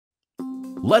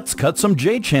Let's cut some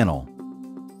J-channel.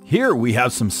 Here we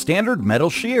have some standard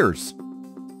metal shears.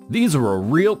 These are a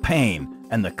real pain,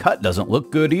 and the cut doesn't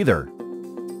look good either.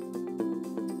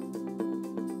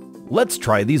 Let's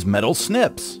try these metal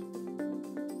snips.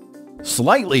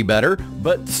 Slightly better,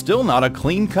 but still not a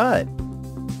clean cut.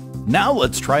 Now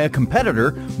let's try a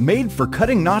competitor made for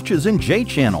cutting notches in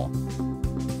J-channel.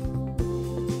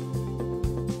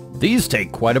 These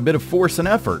take quite a bit of force and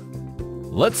effort.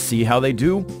 Let's see how they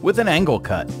do with an angle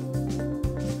cut.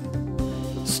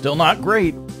 Still not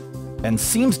great, and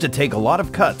seems to take a lot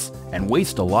of cuts and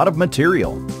waste a lot of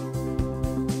material.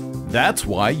 That's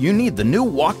why you need the new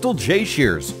Wachtel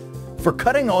J-shears for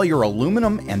cutting all your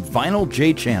aluminum and vinyl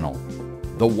J-channel.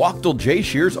 The Wachtel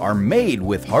J-shears are made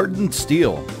with hardened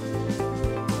steel.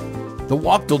 The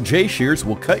Wachtel J-shears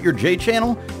will cut your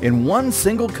J-channel in one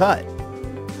single cut.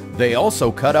 They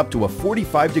also cut up to a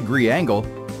 45-degree angle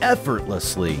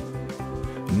effortlessly.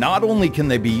 Not only can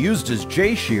they be used as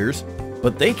J-shears,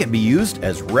 but they can be used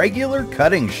as regular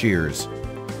cutting shears.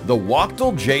 The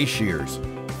Wachtel J-shears.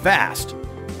 Fast,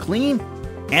 clean,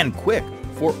 and quick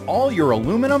for all your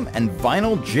aluminum and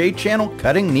vinyl J-channel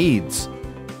cutting needs.